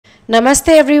Namaste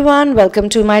everyone, welcome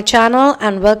to my channel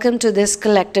and welcome to this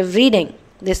collective reading,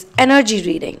 this energy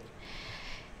reading.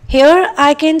 Here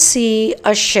I can see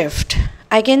a shift.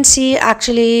 I can see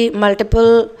actually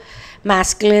multiple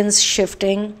masculines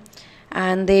shifting,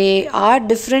 and they are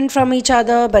different from each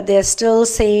other, but they are still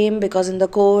same because in the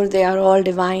core they are all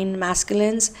divine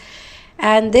masculines.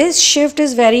 And this shift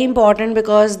is very important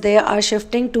because they are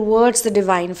shifting towards the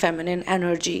divine feminine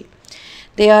energy.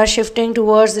 They are shifting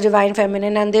towards the divine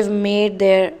feminine, and they've made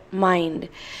their mind.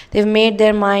 They've made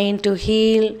their mind to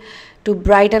heal, to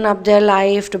brighten up their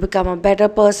life, to become a better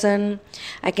person.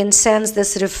 I can sense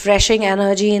this refreshing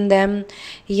energy in them.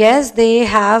 Yes, they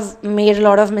have made a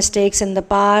lot of mistakes in the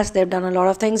past. They've done a lot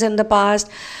of things in the past,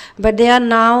 but they are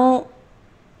now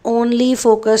only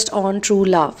focused on true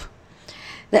love.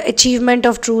 The achievement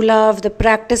of true love, the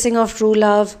practicing of true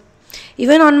love.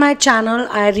 Even on my channel,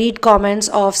 I read comments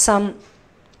of some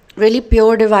really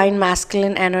pure divine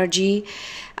masculine energy.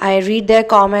 I read their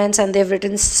comments and they've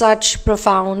written such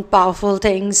profound, powerful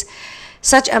things,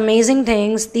 such amazing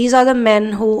things. These are the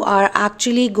men who are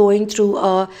actually going through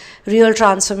a real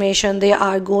transformation. They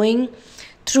are going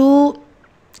through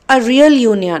a real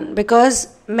union, because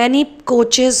many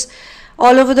coaches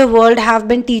all over the world have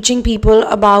been teaching people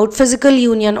about physical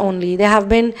union only. They have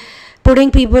been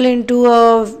putting people into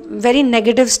a very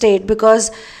negative state,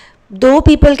 because though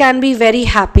people can be very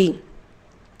happy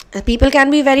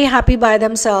by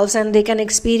themselves and they can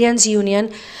experience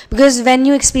union, because when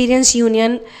you experience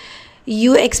union,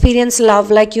 you experience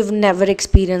love like you've never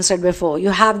experienced it before. You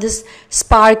have this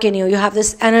spark in you, you have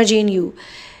this energy in you.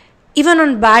 Even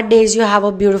on bad days, you have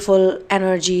a beautiful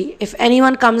energy. If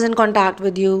anyone comes in contact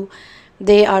with you,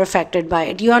 they are affected by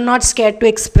it. You are not scared to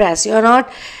express. You are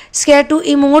not scared to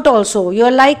emote also. You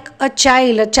are like a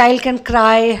child. A child can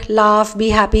cry, laugh, be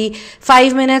happy.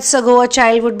 5 minutes ago, a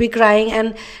child would be crying,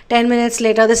 and 10 minutes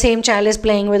later, the same child is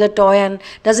playing with a toy and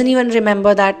doesn't even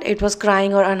remember that it was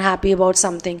crying or unhappy about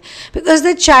something. Because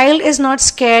the child is not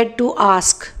scared to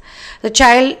ask. The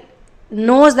child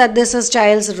knows that this is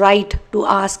child's right to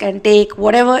ask and take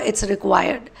whatever it's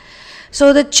required.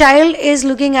 So the child is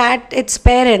looking at its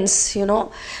parents,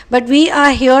 but we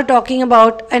are here talking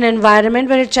about an environment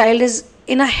where a child is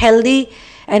in a healthy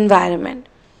environment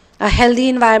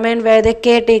where the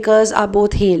caretakers are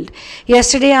both healed.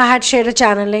 Yesterday I had shared a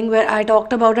channeling where I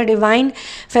talked about a divine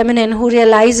feminine who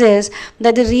realizes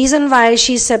that the reason why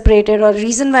she's separated, or the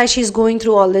reason why she's going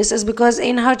through all this, is because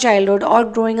in her childhood or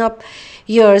growing up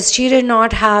years, she did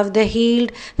not have the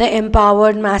healed, the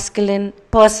empowered masculine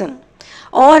person.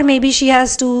 Or maybe she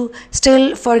has to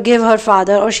still forgive her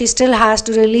father, or she still has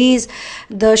to release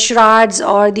the shards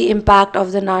or the impact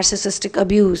of the narcissistic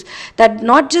abuse. That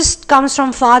not just comes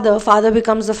from father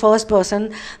becomes the first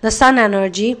person, the sun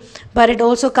energy, but it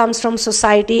also comes from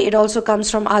society, it also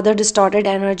comes from other distorted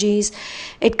energies,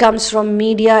 it comes from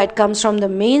media, it comes from the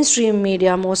mainstream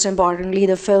media, most importantly,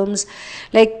 the films.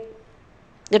 Like,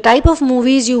 the type of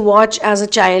movies you watch as a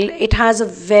child, it has a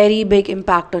very big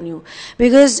impact on you,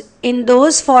 because in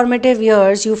those formative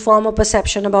years you form a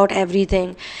perception about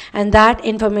everything, and that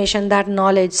information, that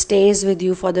knowledge stays with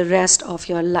you for the rest of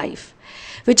your life,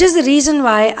 which is the reason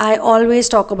why I always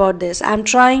talk about this. I'm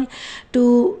trying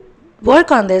to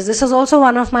work on this. This is also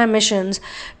one of my missions,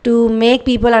 to make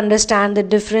people understand the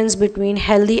difference between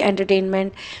healthy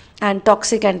entertainment and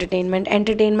toxic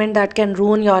entertainment that can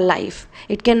ruin your life.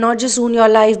 It can not just ruin your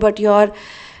life, but your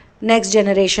next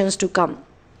generations to come.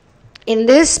 In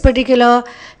this particular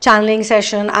channeling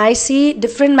session, I see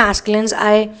different masculines.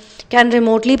 I can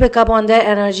remotely pick up on their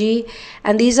energy,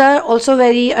 and these are also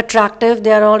very attractive.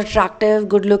 They are all attractive,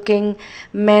 good looking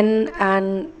men,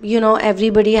 and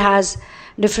everybody has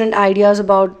different ideas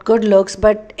about good looks,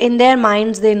 but in their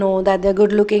minds they know that they're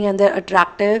good looking and they're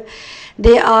attractive.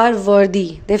 They are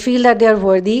worthy. They feel that they are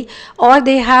worthy, or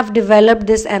they have developed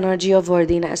this energy of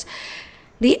worthiness.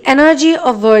 The energy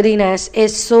of worthiness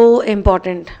is so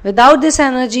important. Without this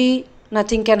energy,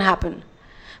 nothing can happen.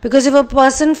 Because if a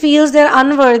person feels they're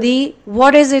unworthy,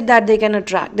 what is it that they can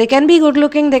attract? They can be good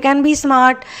looking, they can be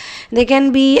smart, they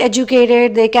can be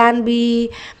educated, they can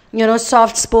be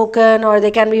soft spoken, or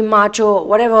they can be macho,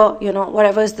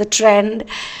 whatever is the trend.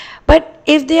 But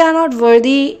if they are not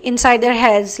worthy inside their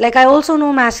heads, like I also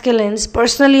know masculines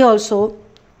personally, also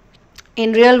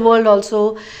in real world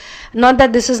also, not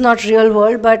that this is not real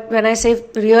world, but when I say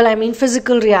real, I mean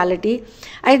physical reality.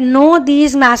 I know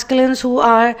these masculines who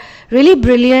are really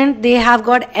brilliant. They have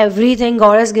got everything.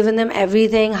 God has given them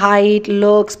everything: height,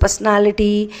 looks,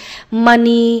 personality,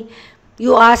 money.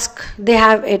 You ask, they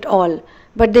have it all.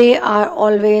 But they are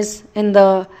always in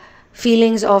the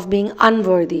feelings of being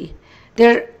unworthy.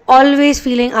 They're always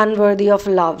feeling unworthy of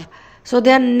love. So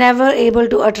they are never able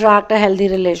to attract a healthy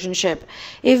relationship.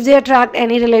 If they attract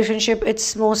any relationship,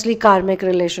 it's mostly karmic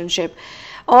relationship.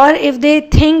 Or if they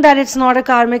think that it's not a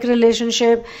karmic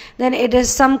relationship, then it is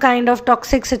some kind of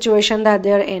toxic situation that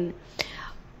they are in.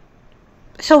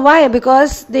 So why?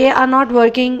 Because they are not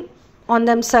working on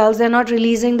themselves. They're not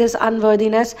releasing this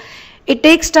unworthiness. It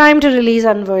takes time to release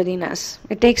unworthiness.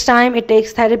 It takes time. It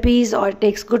takes therapies, or it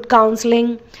takes good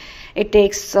counseling. It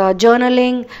takes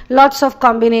journaling. Lots of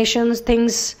combinations,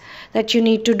 things that you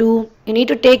need to do. You need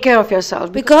to take care of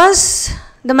yourself. Because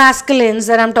the masculines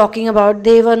that I'm talking about,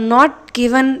 they were not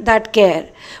given that care,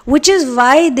 which is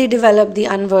why they develop the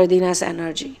unworthiness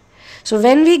energy. So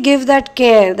when we give that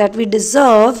care that we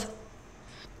deserve,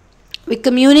 we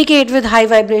communicate with high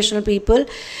vibrational people,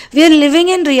 we are living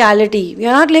in reality. We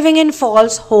are not living in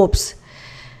false hopes.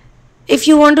 If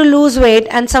you want to lose weight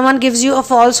and someone gives you a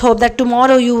false hope that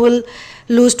tomorrow you will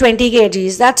lose 20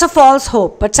 kgs, that's a false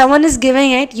hope. But someone is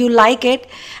giving it, you like it,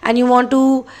 and you want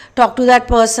to talk to that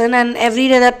person, and every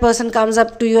day that person comes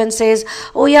up to you and says,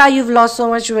 oh yeah, you've lost so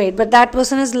much weight, but that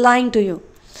person is lying to you.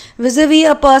 Vis-a-vis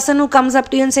a person who comes up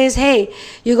to you and says, hey,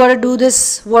 you got to do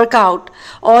this workout,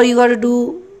 or you got to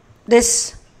do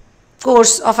this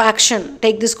course of action,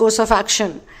 take this course of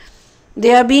action.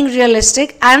 They are being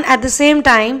realistic, and at the same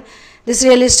time, this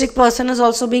realistic person is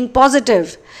also being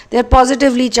positive. They are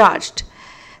positively charged.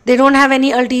 They don't have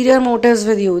any ulterior motives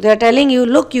with you. They are telling you,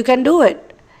 look, you can do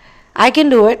it. I can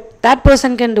do it. That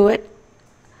person can do it.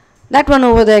 That one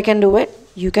over there can do it.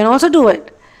 You can also do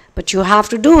it. But you have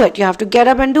to do it. You have to get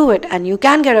up and do it. And you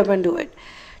can get up and do it.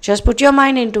 Just put your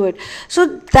mind into it. So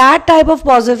that type of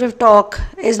positive talk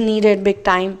is needed big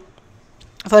time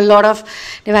for a lot of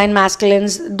divine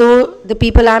masculines. Though the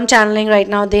people I'm channeling right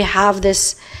now, they have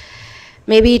this.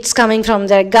 Maybe it's coming from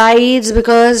their guides,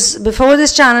 because before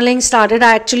this channeling started,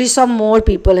 I actually saw more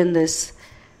people in this.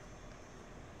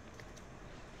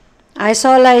 I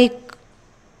saw like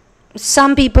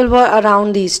some people were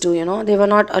around these two, they were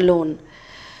not alone.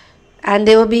 And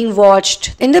they were being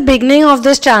watched. In the beginning of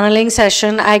this channeling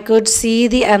session, I could see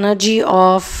the energy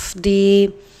of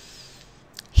the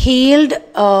healed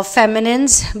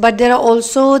feminines, but there are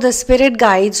also the spirit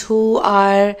guides who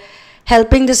are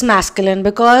helping this masculine,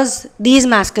 because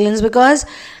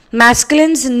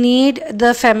masculines need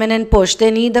the feminine push.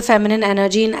 They need the feminine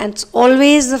energy, and it's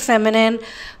always the feminine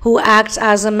who acts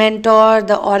as a mentor,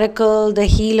 the oracle, the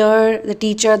healer, the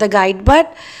teacher, the guide.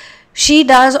 But she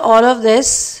does all of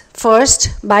this first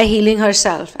by healing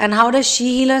herself. And how does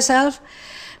she heal herself?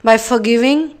 By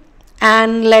forgiving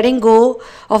and letting go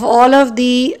of all of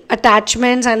the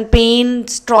attachments and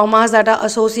pains, traumas that are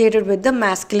associated with the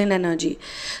masculine energy.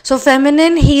 So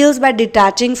feminine heals by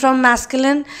detaching from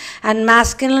masculine, and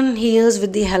masculine heals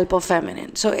with the help of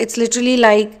feminine. So it's literally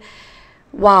like,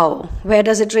 wow, where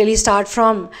does it really start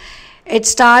from? It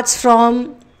starts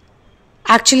from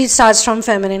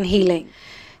feminine healing.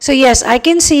 So yes, I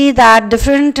can see that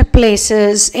different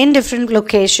places, in different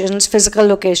locations, physical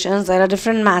locations, there are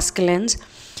different masculines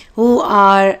who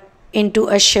are into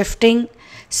a shifting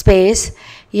space.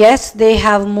 Yes, they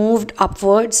have moved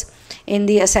upwards in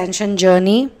the ascension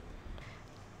journey,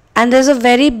 and there's a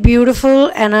very beautiful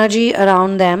energy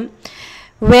around them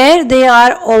where they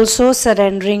are also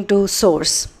surrendering to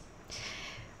source.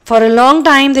 For a long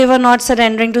time, they were not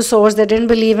surrendering to source. They didn't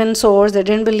believe in source. They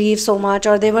didn't believe so much,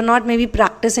 or they were not maybe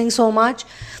practicing so much.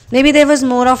 Maybe there was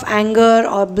more of anger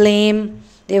or blame.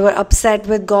 They were upset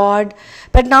with God.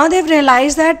 But now they've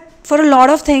realized that for a lot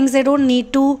of things, they don't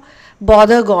need to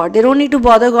bother God. They don't need to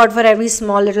bother God for every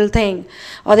small little thing.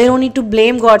 Or they don't need to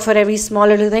blame God for every small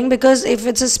little thing. Because if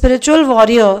it's a spiritual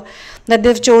warrior that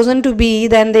they've chosen to be,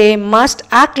 then they must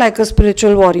act like a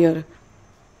spiritual warrior.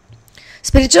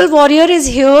 Spiritual warrior is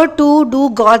here to do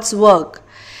God's work.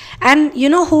 And you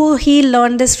know who he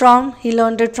learned this from? He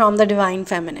learned it from the Divine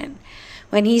Feminine.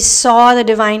 When he saw the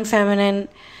Divine Feminine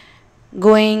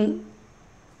going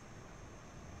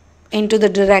into the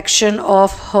direction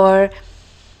of her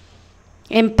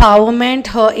empowerment,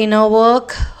 her inner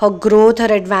work, her growth,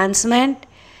 her advancement,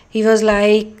 he was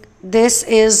like, this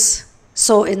is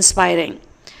so inspiring.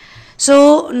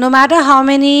 So no matter how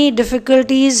many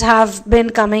difficulties have been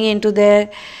coming into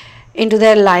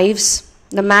their lives,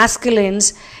 the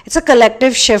masculines, it's a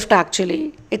collective shift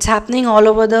actually. It's happening all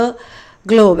over the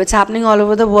globe. It's happening all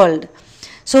over the world.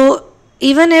 So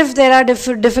even if there are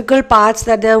difficult paths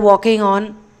that they're walking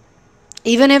on,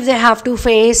 even if they have to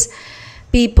face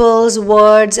people's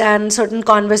words and certain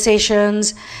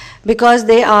conversations, because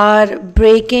they are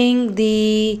breaking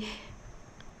the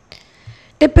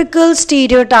typical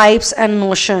stereotypes and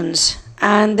notions,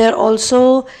 and they're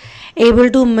also able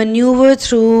to maneuver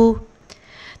through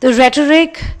the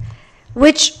rhetoric,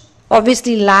 which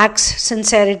obviously lacks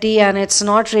sincerity and it's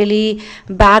not really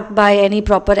backed by any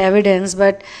proper evidence.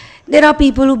 But there are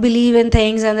people who believe in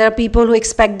things, and there are people who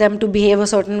expect them to behave a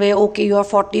certain way. Okay, you are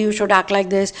 40, you should act like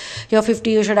this. You're 50,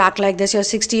 you should act like this. You're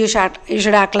 60, you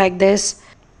should act like this.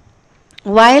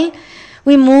 While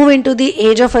we move into the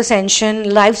age of ascension,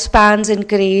 lifespans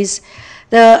increase.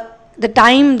 The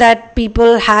time that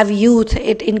people have youth,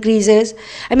 it increases.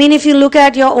 I mean, if you look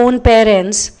at your own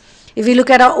parents, if you look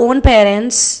at our own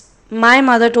parents, my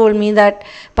mother told me that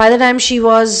by the time she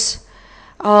was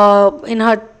in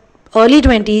her early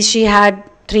 20s, she had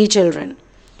 3 children.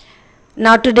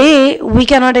 Now today, we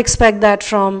cannot expect that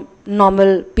from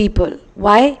normal people.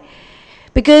 Why?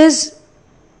 Because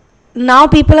now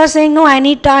people are saying, no, I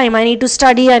need time, I need to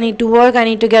study, I need to work, I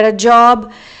need to get a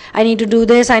job, I need to do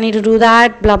this, I need to do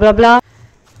that, blah, blah, blah.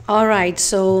 Alright,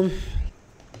 so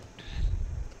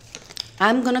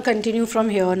I'm going to continue from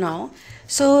here now.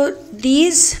 So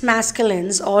these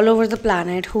masculines all over the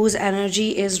planet whose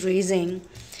energy is raising,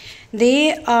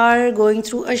 they are going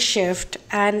through a shift,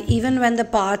 and even when the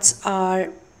paths are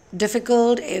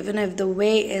difficult, even if the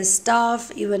way is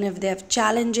tough, even if they have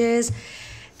challenges,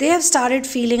 they have started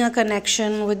feeling a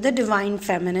connection with the divine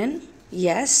feminine.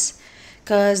 Yes,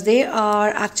 because they are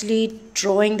actually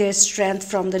drawing their strength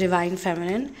from the divine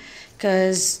feminine,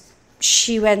 because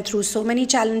she went through so many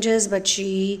challenges, but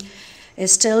she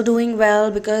is still doing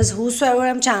well, because whosoever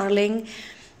I'm channeling,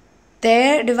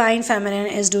 their divine feminine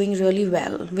is doing really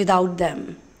well without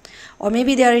them. Or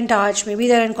maybe they are in touch, maybe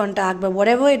they are in contact, but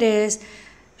whatever it is,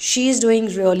 she is doing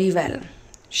really well.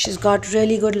 She's got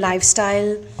really good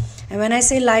lifestyle. And when I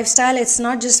say lifestyle, it's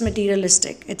not just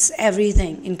materialistic, it's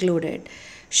everything included.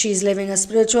 She's living a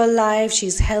spiritual life,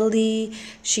 she's healthy,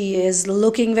 she is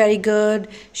looking very good,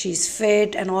 she's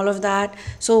fit and all of that.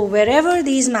 So wherever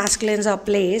these masculines are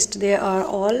placed, they are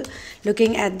all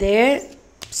looking at their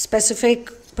specific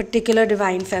particular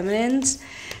divine feminines,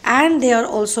 and they are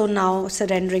also now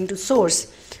surrendering to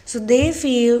source. So they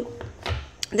feel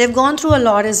they've gone through a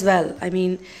lot as well. I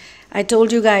mean, I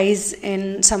told you guys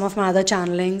in some of my other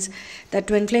channelings that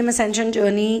twin flame ascension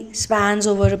journey spans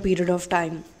over a period of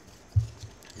time.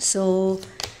 So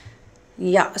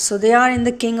yeah, so they are in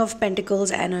the King of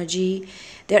Pentacles energy.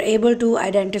 They're able to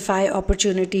identify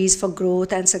opportunities for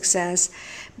growth and success,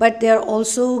 but they're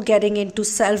also getting into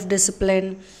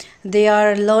self-discipline. They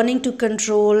are learning to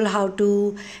control how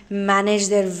to manage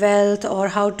their wealth, or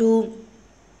how to,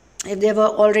 if they were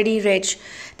already rich,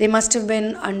 they must have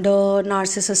been under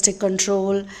narcissistic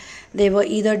control. They were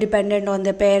either dependent on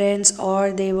their parents,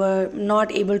 or they were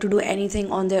not able to do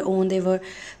anything on their own. They were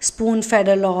spoon-fed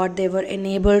a lot. They were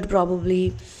enabled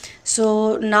probably.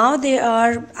 So now they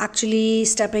are actually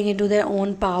stepping into their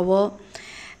own power.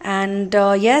 And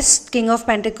yes, King of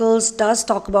Pentacles does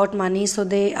talk about money. So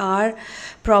they are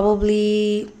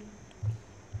probably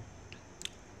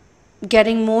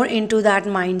getting more into that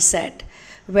mindset,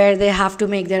 where they have to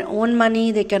make their own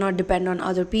money, they cannot depend on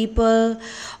other people,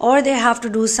 or they have to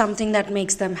do something that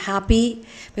makes them happy,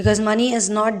 because money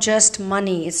is not just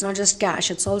money, it's not just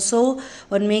cash, it's also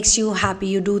what makes you happy.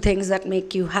 You do things that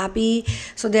make you happy.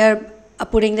 So they are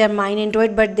putting their mind into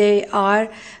it, but they are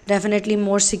definitely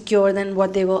more secure than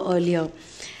what they were earlier.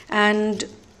 And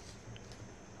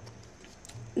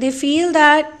they feel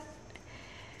that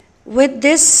with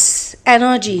this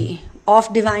energy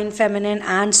of divine feminine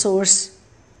and source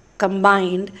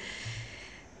combined,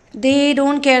 they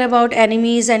don't care about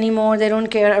enemies anymore, they don't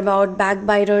care about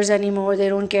backbiters anymore, they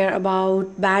don't care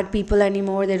about bad people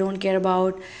anymore, they don't care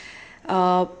about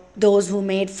those who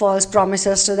made false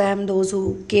promises to them, those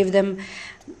who gave them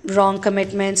wrong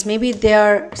commitments. Maybe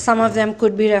some of them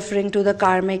could be referring to the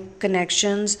karmic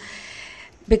connections,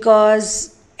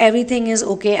 because everything is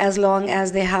okay as long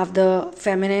as they have the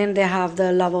feminine, they have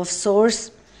the love of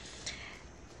source.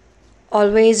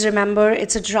 Always remember,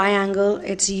 it's a triangle.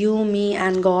 It's you, me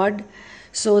and God.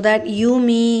 So that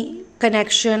you-me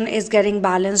connection is getting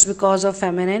balanced because of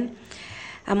feminine.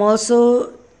 I'm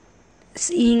also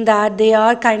seeing that they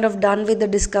are kind of done with the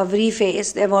discovery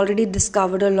phase. They've already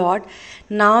discovered a lot.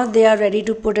 Now they are ready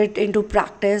to put it into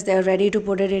practice. They are ready to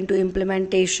put it into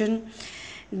implementation.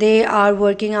 They are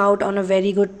working out on a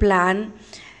very good plan.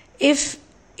 If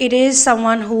it is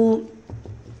someone who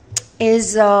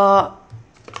is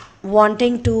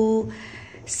wanting to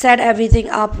set everything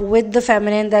up with the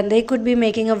feminine, then they could be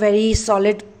making a very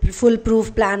solid,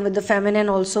 foolproof plan with the feminine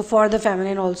also, for the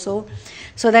feminine also,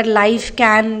 so that life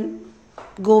can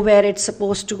go where it's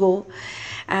supposed to go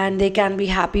and they can be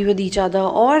happy with each other.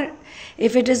 Or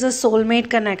if it is a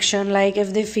soulmate connection, like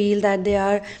if they feel that they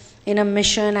are in a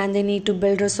mission and they need to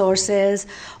build resources,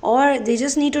 or they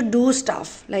just need to do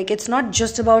stuff. Like, it's not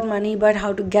just about money, but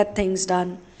how to get things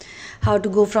done, how to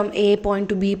go from A point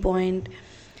to B point.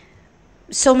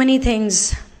 So many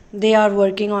things, they are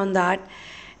working on that.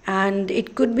 And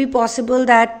it could be possible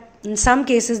that in some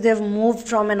cases they've moved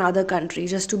from another country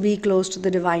just to be close to the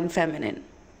divine feminine.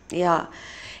 Yeah,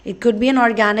 it could be an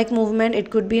organic movement, it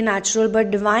could be natural,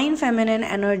 but divine feminine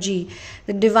energy,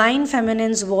 the divine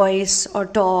feminine's voice or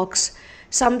talks,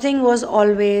 something was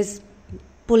always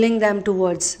pulling them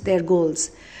towards their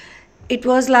goals. It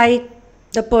was like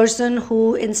the person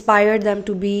who inspired them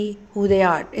to be who they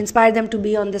are, inspired them to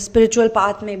be on the spiritual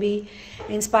path, maybe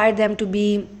inspired them to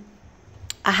be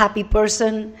a happy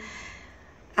person,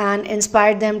 and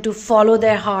inspired them to follow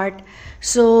their heart.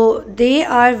 So they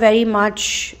are very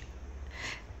much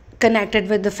connected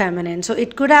with the feminine. So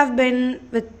it could have been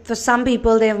for some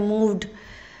people, they have moved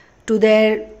to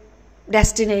their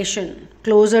destination,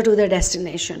 closer to their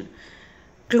destination,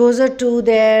 closer to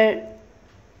the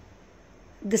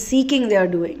seeking they are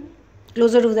doing,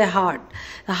 closer to their heart.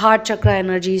 The heart chakra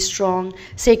energy is strong,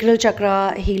 sacral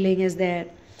chakra healing is there.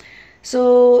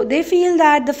 So they feel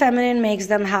that the feminine makes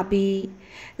them happy.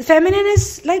 The feminine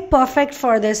is like perfect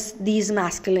for these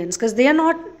masculines, because they're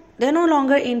no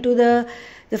longer into the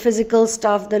physical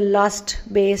stuff, the lust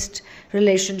based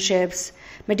relationships,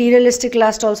 materialistic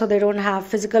lust also they don't have,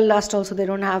 physical lust also they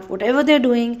don't have. Whatever they're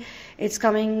doing, it's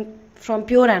coming from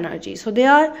pure energy. So they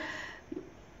are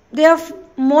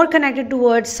more connected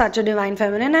towards such a divine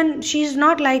feminine, and she's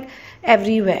not like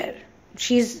everywhere,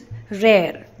 she's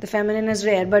rare. The feminine is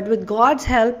rare, but with God's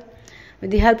help, with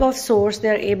the help of source, they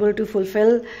are able to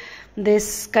fulfill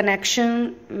this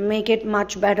connection, make it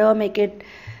much better, make it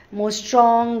more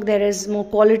strong. There is more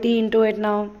quality into it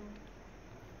now.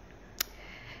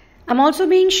 I'm also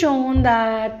being shown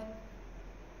that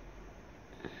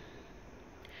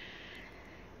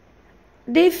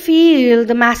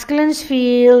the masculines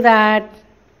feel that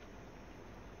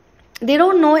they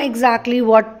don't know exactly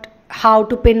how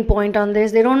to pinpoint on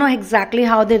this. They don't know exactly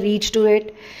how they reach to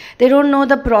it. They don't know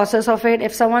the process of it.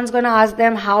 If someone's going to ask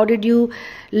them, how did you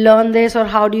learn this, or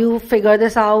how do you figure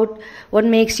this out, what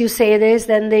makes you say this,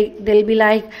 then they'll be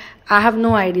like, I have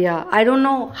no idea. I don't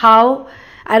know how,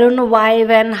 I don't know why,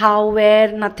 when, how,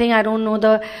 where, nothing. I don't know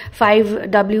the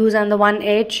 5 W's and the 1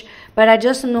 H, but I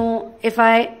just know if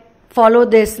I follow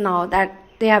this now that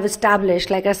they have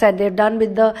established, like I said, they're done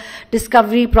with the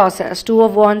discovery process, 2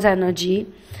 of Wands energy.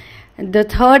 The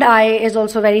third eye is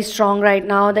also very strong right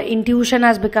now. The intuition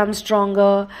has become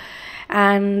stronger,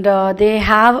 and they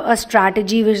have a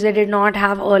strategy which they did not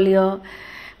have earlier.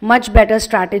 Much better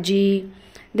strategy.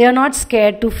 They are not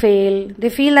scared to fail. They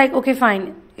feel like, okay,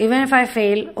 fine, even if I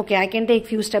fail, okay, I can take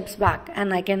few steps back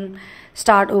and I can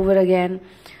start over again.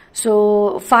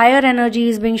 So fire energy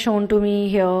is being shown to me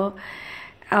here.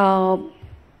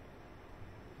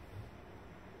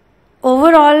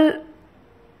 Overall,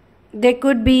 there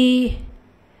could be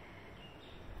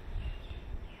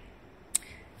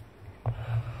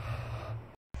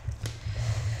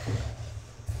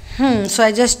so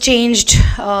I just changed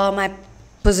my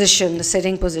position, the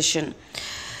sitting position.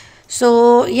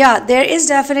 So yeah, there is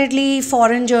definitely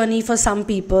foreign journey for some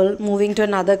people, moving to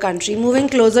another country, moving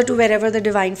closer to wherever the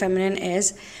divine feminine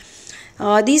is.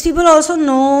 These people also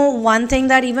know one thing,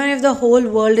 that even if the whole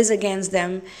world is against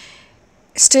them,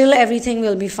 still everything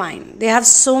will be fine. They have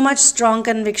so much strong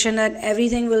conviction that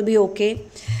everything will be okay.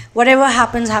 Whatever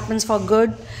happens, happens for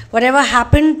good. Whatever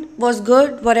happened was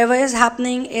good. Whatever is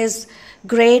happening is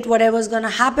great. Whatever is going to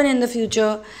happen in the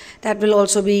future, that will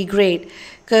also be great.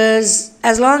 Because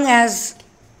as long as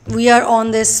we are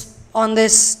on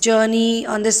this journey,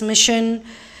 on this mission,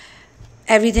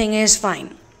 everything is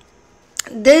fine.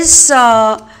 This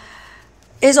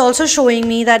is also showing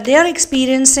me that they are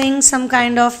experiencing some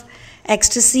kind of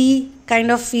ecstasy kind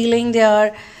of feeling. They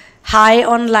are high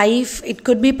on life. It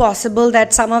could be possible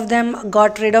that some of them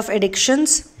got rid of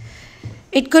addictions.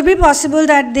 It could be possible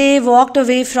that they walked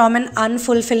away from an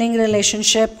unfulfilling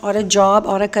relationship or a job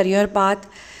or a career path,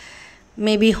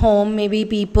 maybe home, maybe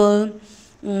people.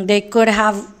 They could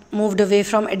have moved away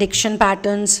from addiction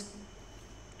patterns.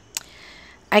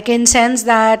 I can sense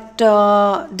that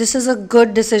this is a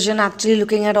good decision, actually,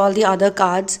 looking at all the other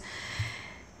cards.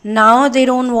 Now they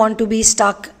don't want to be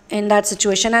stuck in that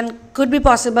situation, and could be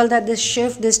possible that this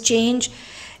shift, this change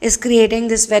is creating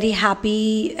this very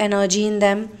happy energy in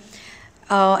them.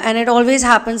 And it always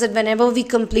happens that whenever we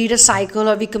complete a cycle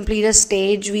or we complete a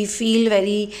stage, we feel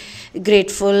very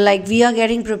grateful, like we are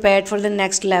getting prepared for the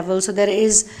next level. So there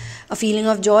is a feeling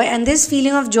of joy, and this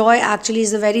feeling of joy actually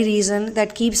is the very reason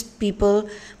that keeps people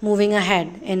moving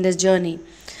ahead in this journey.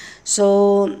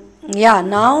 So yeah,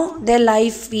 now their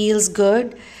life feels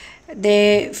good.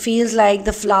 They feel like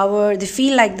the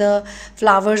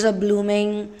flowers are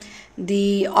blooming.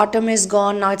 The autumn is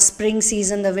gone, now it's spring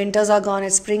season. The winters are gone,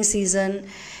 it's spring season.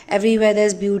 Everywhere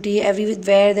there's beauty,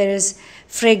 everywhere there is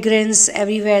fragrance,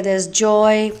 everywhere there's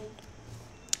joy.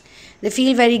 They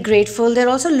feel very grateful. They're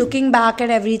also looking back at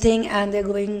everything and they're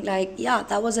going like, yeah,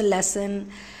 that was a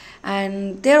lesson.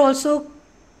 And they're also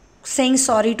saying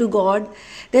sorry to God.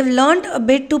 They've learned a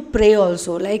bit to pray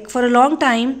also. Like for a long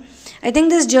time, I think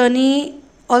this journey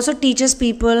also teaches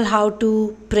people how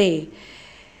to pray.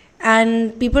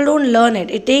 And people don't learn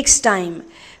it. It takes time.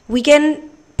 We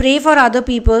can pray for other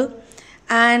people,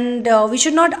 and we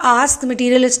should not ask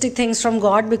materialistic things from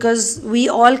God, because we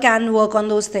all can work on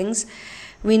those things.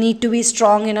 We need to be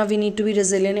strong enough, we need to be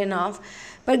resilient enough.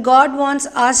 But God wants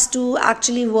us to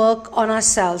actually work on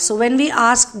ourselves. So when we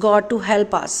ask God to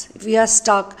help us, if we are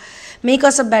stuck, make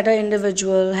us a better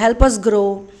individual, help us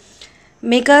grow,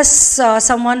 make us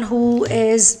someone who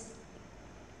is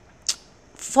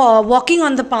for walking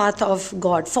on the path of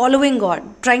God, following God,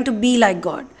 trying to be like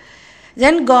God,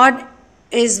 then God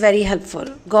is very helpful.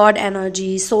 God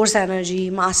energy, source energy,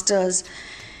 masters.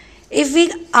 If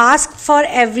we ask for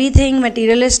everything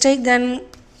materialistic, then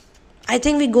I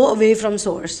think we go away from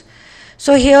source.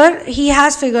 So here he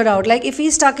has figured out, like if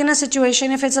he's stuck in a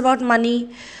situation, if it's about money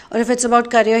or if it's about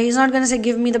career, he's not going to say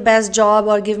give me the best job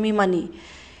or give me money.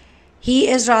 He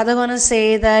is rather going to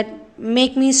say that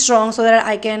make me strong so that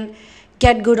I can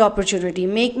get good opportunity,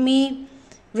 make me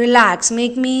relax,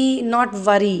 make me not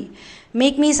worry,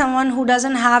 make me someone who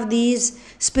doesn't have these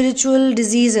spiritual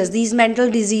diseases, these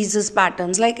mental diseases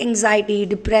patterns like anxiety,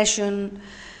 depression,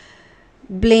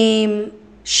 blame,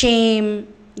 shame,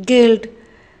 guilt,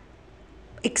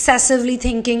 excessively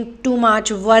thinking too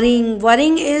much,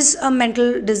 worrying is a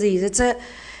mental disease.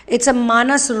 It's a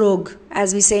manas rog,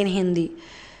 as we say in Hindi.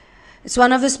 It's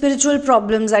one of the spiritual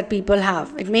problems that people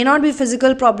have. It may not be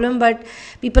physical problem, but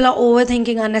people are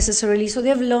overthinking unnecessarily. So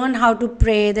they've learned how to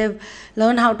pray, they've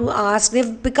learned how to ask,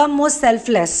 they've become more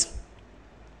selfless.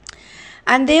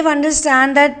 And they've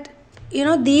understand that,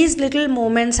 these little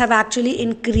moments have actually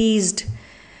increased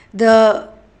the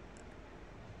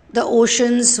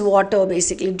ocean's water,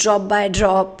 basically, drop by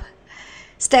drop,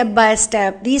 step by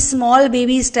step. These small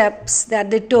baby steps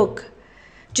that they took,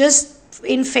 just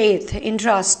in faith, in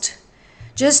trust,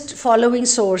 just following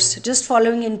source, just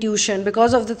following intuition.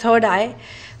 Because of the third eye,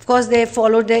 of course, they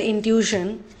followed their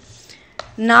intuition.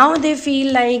 Now they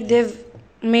feel like they've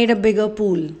made a bigger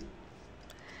pool.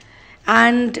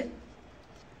 And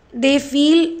they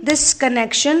feel this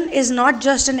connection is not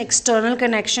just an external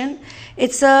connection,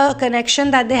 it's a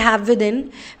connection that they have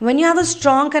within. When you have a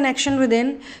strong connection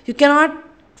within, you cannot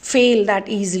fail that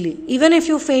easily. Even if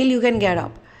you fail, you can get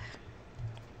up.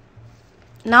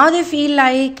 Now they feel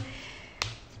like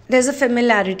there's a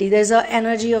familiarity, there's an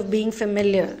energy of being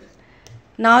familiar.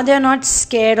 Now they're not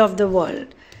scared of the world.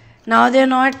 Now they're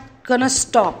not gonna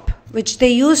stop, which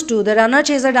they used to. The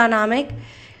runner-chaser dynamic,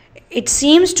 it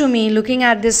seems to me, looking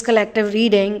at this collective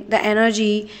reading, the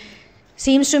energy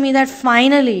seems to me that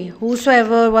finally,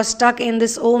 whosoever was stuck in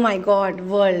this, oh my God,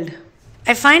 world.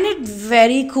 I find it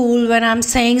very cool when I'm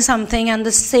saying something and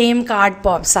the same card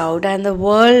pops out, and the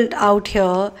world out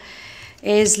here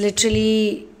is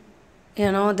literally,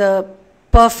 the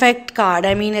perfect card.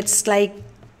 I mean, it's like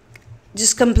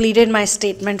just completed my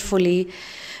statement fully,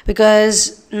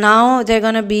 because now there's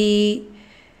going to be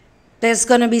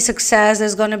success,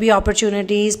 there's going to be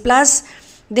opportunities, plus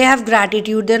they have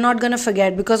gratitude. They're not going to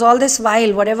forget, because all this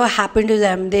while, whatever happened to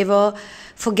them, they were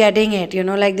forgetting it,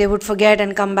 like they would forget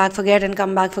and come back, forget and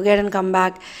come back, forget and come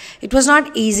back. It was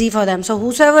not easy for them. So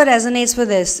whosoever resonates with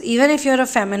this, even if you're a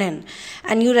feminine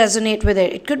and you resonate with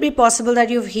it, it could be possible that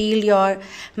you've healed your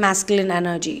masculine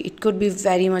energy. It could be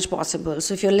very much possible.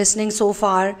 So if you're listening so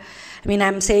far,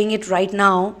 I'm saying it right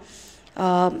now.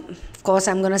 Of course,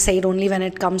 I'm going to say it only when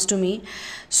it comes to me.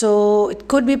 So it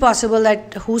could be possible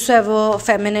that whosoever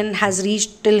feminine has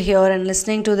reached till here and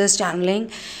listening to this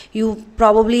channeling, you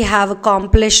probably have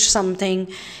accomplished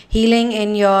something, healing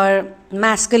in your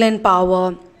masculine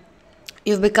power.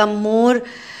 You've become more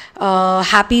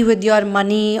happy with your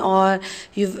money, or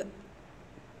you've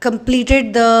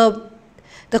completed the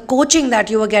coaching that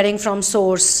you were getting from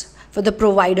source for the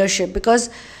providership,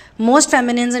 because most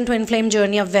feminines in twin flame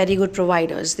journey are very good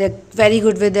providers. They're very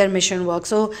good with their mission work.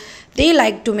 So they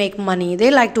like to make money. They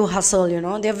like to hustle,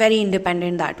 They're very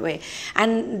independent that way.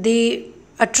 And they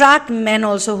attract men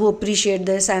also who appreciate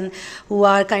this and who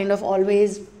are kind of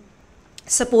always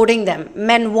supporting them.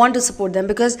 Men want to support them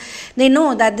because they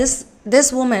know that this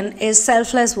this woman is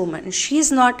selfless woman.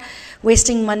 She's not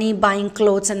wasting money buying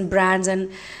clothes and brands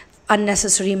and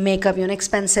unnecessary makeup,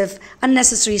 expensive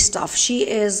unnecessary stuff. She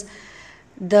is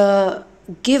the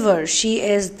giver. She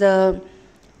is the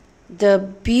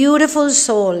beautiful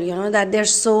soul, that they're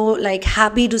so like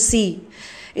happy to see.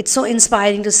 It's so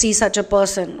inspiring to see such a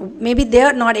person. Maybe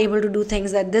they're not able to do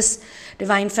things that this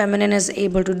divine feminine is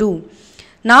able to do.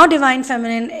 Now divine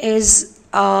feminine is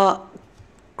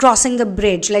crossing the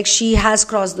bridge, like she has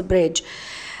crossed the bridge.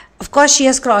 Of course she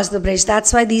has crossed the bridge.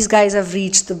 That's why these guys have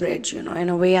reached the bridge, in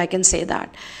a way I can say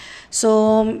that.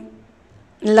 So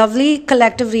lovely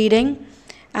collective reading.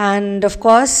 And of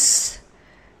course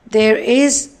there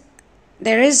is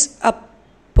a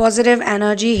positive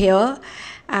energy here.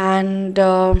 And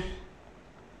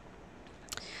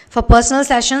for personal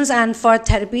sessions and for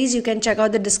therapies, you can check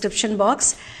out the description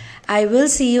box. I will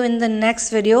see you in the next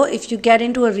video. If you get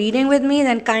into a reading with me,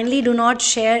 then kindly do not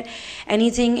share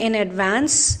anything in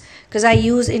advance, because I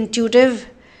use intuitive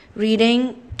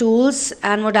reading tools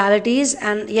and modalities,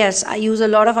 and yes, I use a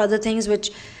lot of other things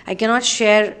which I cannot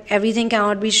share. Everything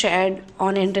cannot be shared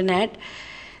on internet.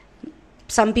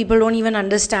 Some people don't even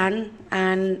understand,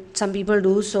 and some people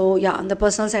do. So yeah, in the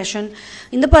personal session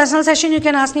you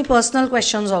can ask me personal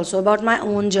questions also about my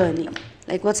own journey,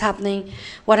 like what's happening,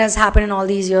 what has happened in all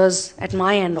these years at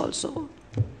my end also.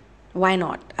 Why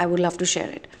not? I would love to share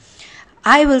it.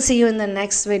 I will see you in the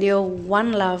next video.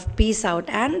 One love, peace out,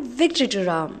 and victory to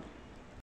Ram.